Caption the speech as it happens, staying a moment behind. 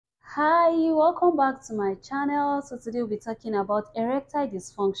Hi, welcome back to my channel. So today we'll be talking about erectile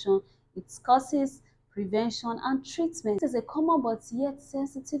dysfunction, its causes, prevention and treatment. It is a common but yet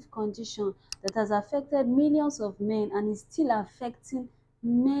sensitive condition that has affected millions of men and is still affecting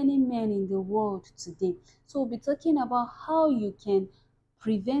many men in the world today. So we'll be talking about how you can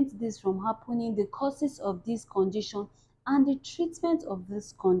prevent this from happening, the causes of this condition and the treatment of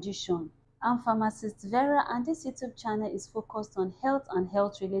this condition. I'm pharmacist Vera and this YouTube channel is focused on health and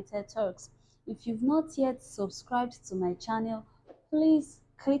health related talks. If you've not yet subscribed to my channel, please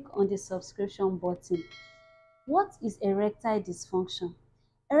click on the subscription button. What is erectile dysfunction?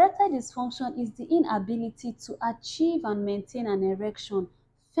 Erectile dysfunction is the inability to achieve and maintain an erection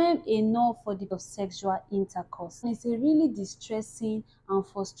firm enough for the sexual intercourse. It's a really distressing and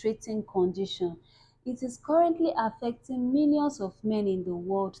frustrating condition. It is currently affecting millions of men in the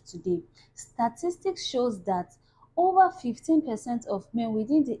world today. Statistics shows that over 15% of men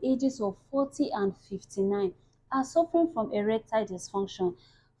within the ages of 40 and 59 are suffering from erectile dysfunction.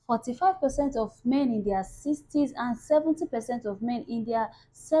 45% of men in their 60s and 70% of men in their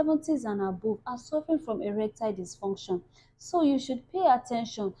 70s and above are suffering from erectile dysfunction. So you should pay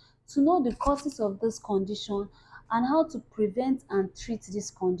attention to know the causes of this condition and how to prevent and treat this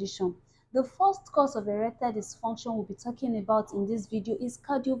condition. The first cause of erectile dysfunction we'll be talking about in this video is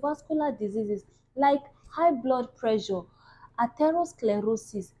cardiovascular diseases like high blood pressure,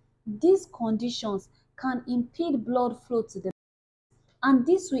 atherosclerosis. These conditions can impede blood flow to the and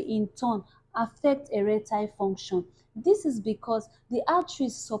this will in turn affect erectile function. This is because the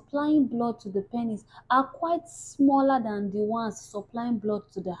arteries supplying blood to the penis are quite smaller than the ones supplying blood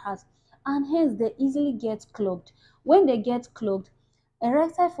to the heart, and hence they easily get clogged. When they get clogged,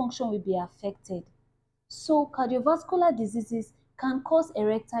 erectile function will be affected. So cardiovascular diseases can cause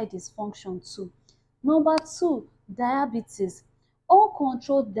erectile dysfunction too. Number 2, diabetes.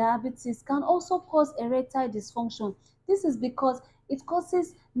 Uncontrolled diabetes can also cause erectile dysfunction. This is because it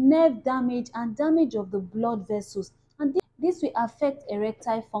causes nerve damage and damage of the blood vessels, and this will affect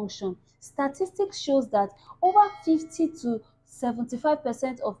erectile function. Statistics shows that over 50 to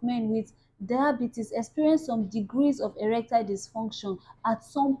 75% of men with diabetes experience some degrees of erectile dysfunction at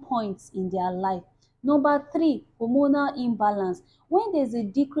some points in their life. Number 3, hormonal imbalance. When there is a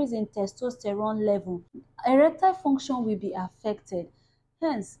decrease in testosterone level, erectile function will be affected.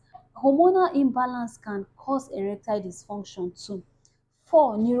 Hence, hormonal imbalance can cause erectile dysfunction too.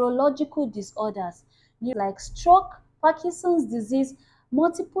 4, neurological disorders like stroke, Parkinson's disease,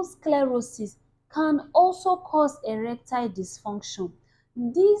 multiple sclerosis can also cause erectile dysfunction.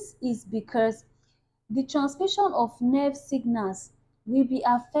 This is because the transmission of nerve signals will be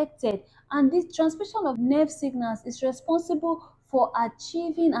affected, and this transmission of nerve signals is responsible for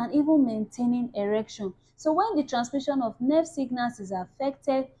achieving and even maintaining erection. So when the transmission of nerve signals is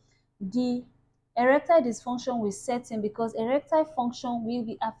affected, the erectile dysfunction will set in because erectile function will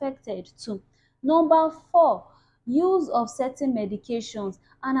be affected too. Number 4, use of certain medications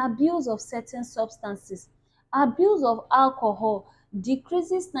and abuse of certain substances. Abuse of alcohol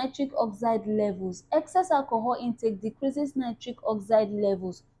decreases nitric oxide levels. Excess alcohol intake decreases nitric oxide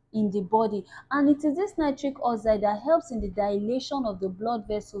levels in the body, and it is this nitric oxide that helps in the dilation of the blood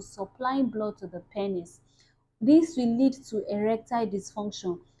vessels supplying blood to the penis. This will lead to erectile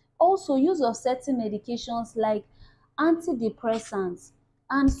dysfunction. Also, use of certain medications like antidepressants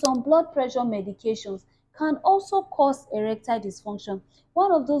and some blood pressure medications can also cause erectile dysfunction.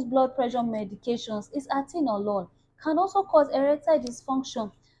 One of those blood pressure medications is atenolol, can also cause erectile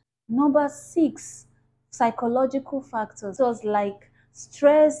dysfunction. Number 6, psychological factors like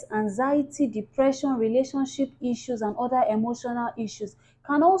stress, anxiety, depression, relationship issues and other emotional issues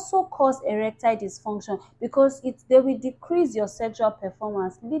can also cause erectile dysfunction because they will decrease your sexual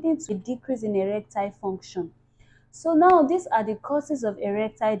performance, leading to a decrease in erectile function. So now these are the causes of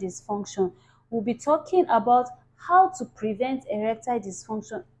erectile dysfunction. We'll be talking about how to prevent erectile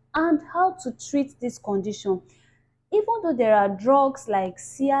dysfunction and how to treat this condition. Even though there are drugs like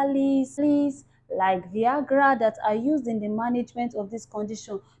Cialis, like Viagra that are used in the management of this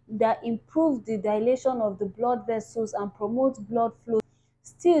condition that improve the dilation of the blood vessels and promote blood flow,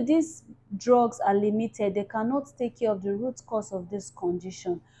 still these drugs are limited. They cannot take care of the root cause of this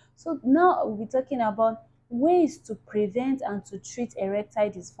condition. So now we'll be talking about ways to prevent and to treat erectile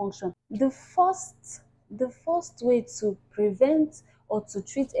dysfunction. The first way to prevent or to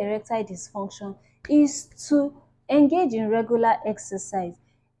treat erectile dysfunction is to engage in regular exercise.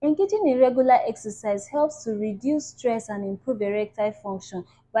 Engaging in regular exercise helps to reduce stress and improve erectile function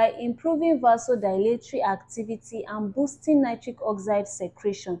by improving vasodilatory activity and boosting nitric oxide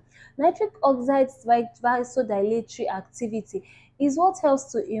secretion. Nitric oxide vasodilatory activity is what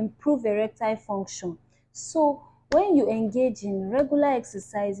helps to improve erectile function. So when you engage in regular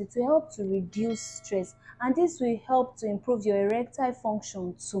exercise, it will help to reduce stress, and this will help to improve your erectile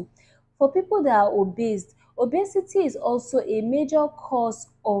function too. For people that are obese, obesity is also a major cause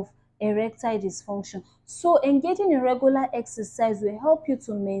of erectile dysfunction. So engaging in regular exercise will help you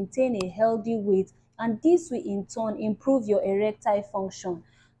to maintain a healthy weight, and this will in turn improve your erectile function.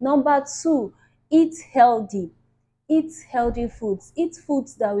 Number two, eat healthy. Eat healthy foods. Eat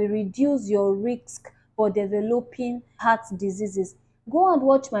foods that will reduce your risk for developing heart diseases. Go and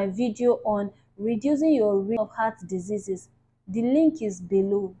watch my video on reducing your risk of heart diseases. The link is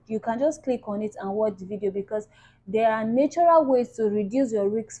below. You can just click on it and watch the video, because there are natural ways to reduce your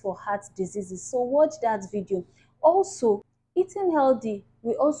risk for heart diseases. So watch that video. Also, eating healthy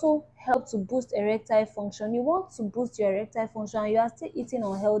will also help to boost erectile function. You want to boost your erectile function and you are still eating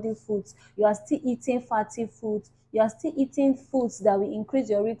unhealthy foods, you are still eating fatty foods, you are still eating foods that will increase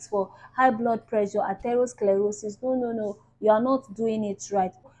your risk for high blood pressure, atherosclerosis. No, you are not doing it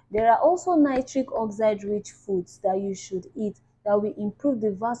right. There are also nitric oxide rich foods that you should eat that will improve the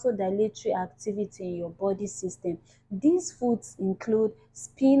vasodilatory activity in your body system. These foods include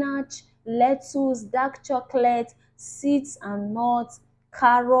spinach, lettuce, dark chocolate, seeds and nuts,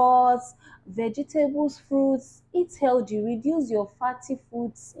 carrots, vegetables, fruits. Eat healthy, reduce your fatty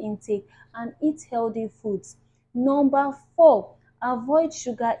foods intake, and eat healthy foods. Number four, avoid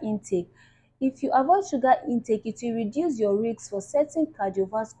sugar intake. If you avoid sugar intake, it will reduce your risk for certain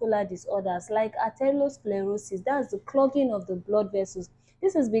cardiovascular disorders like atherosclerosis, that's the clogging of the blood vessels.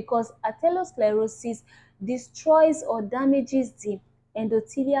 This is because atherosclerosis destroys or damages the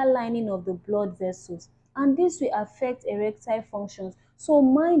endothelial lining of the blood vessels, and this will affect erectile functions. So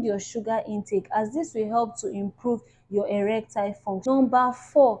mind your sugar intake, as this will help to improve your erectile function. Number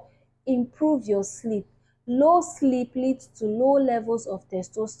four, improve your sleep. Low sleep leads to low levels of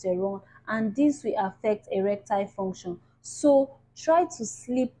testosterone, and this will affect erectile function. So try to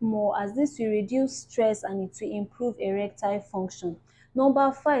sleep more, as this will reduce stress and it will improve erectile function.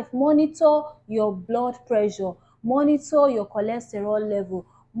 Number five, monitor your blood pressure, monitor your cholesterol level,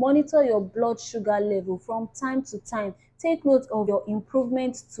 monitor your blood sugar level from time to time. Take note of your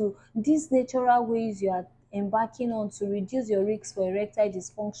improvement to these natural ways you are embarking on to reduce your risk for erectile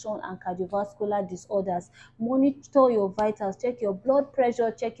dysfunction and cardiovascular disorders. Monitor your vitals, check your blood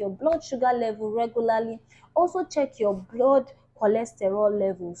pressure, check your blood sugar level regularly. Also check your blood cholesterol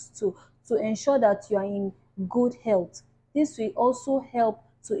levels too, to ensure that you are in good health. This will also help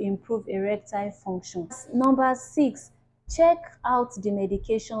to improve erectile function. Number six, check out the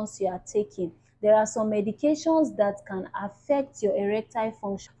medications you are taking. There are some medications that can affect your erectile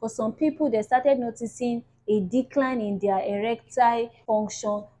function. For some people, they started noticing a decline in their erectile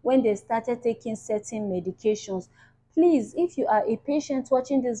function when they started taking certain medications. Please, if you are a patient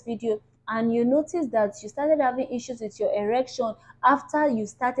watching this video and you notice that you started having issues with your erection after you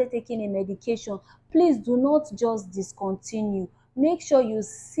started taking a medication, please do not just discontinue. Make sure you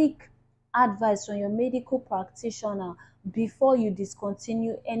seek advice from your medical practitioner before you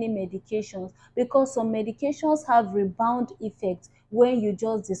discontinue any medications, because some medications have rebound effects when you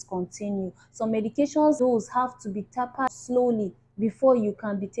just discontinue. Some medications, those have to be tapered slowly before you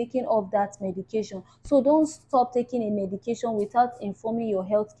can be taking off that medication. So don't stop taking a medication without informing your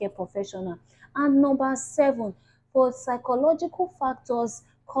healthcare professional. And number seven, for psychological factors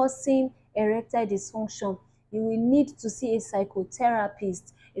causing erectile dysfunction, you will need to see a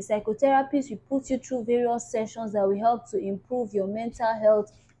psychotherapist. A psychotherapist will put you through various sessions that will help to improve your mental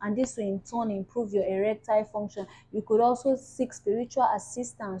health, and this will in turn improve your erectile function. You could also seek spiritual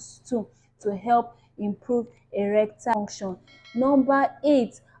assistance too to help improve erectile function. Number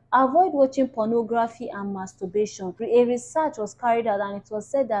eight, avoid watching pornography and masturbation. A research was carried out and it was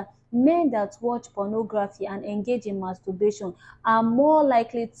said that men that watch pornography and engage in masturbation are more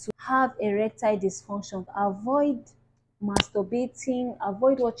likely to have erectile dysfunction. Avoid masturbating,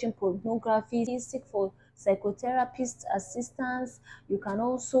 avoid watching pornography, seek for psychotherapist assistance. You can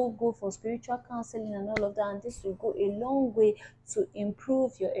also go for spiritual counseling and all of that, and this will go a long way to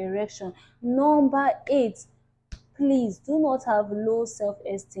improve your erection. Number eight, please do not have low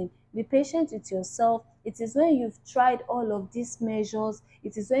self-esteem. Be patient with yourself. It is when you've tried all of these measures,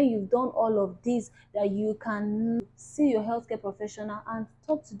 it is when you've done all of this, that you can see your healthcare professional and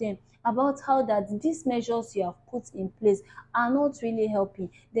talk to them about how that these measures you have put in place are not really helping.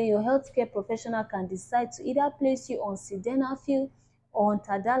 Then your healthcare professional can decide to either place you on sildenafil, on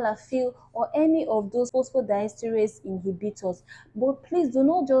tadalafil, or any of those phosphodiesterase inhibitors. But please do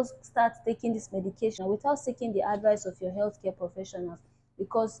not just start taking this medication without seeking the advice of your healthcare professionals,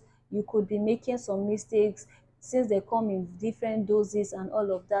 because you could be making some mistakes. since they come in different doses and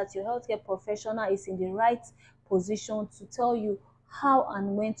all of that, your healthcare professional is in the right position to tell you how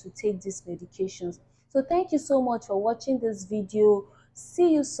and when to take these medications. So thank you so much for watching this video.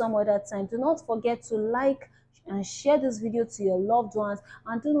 See you some other time. Do not forget to like and share this video to your loved ones,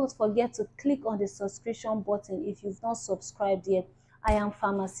 and do not forget to click on the subscription button if you've not subscribed yet. I am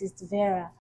Pharmacist Vera.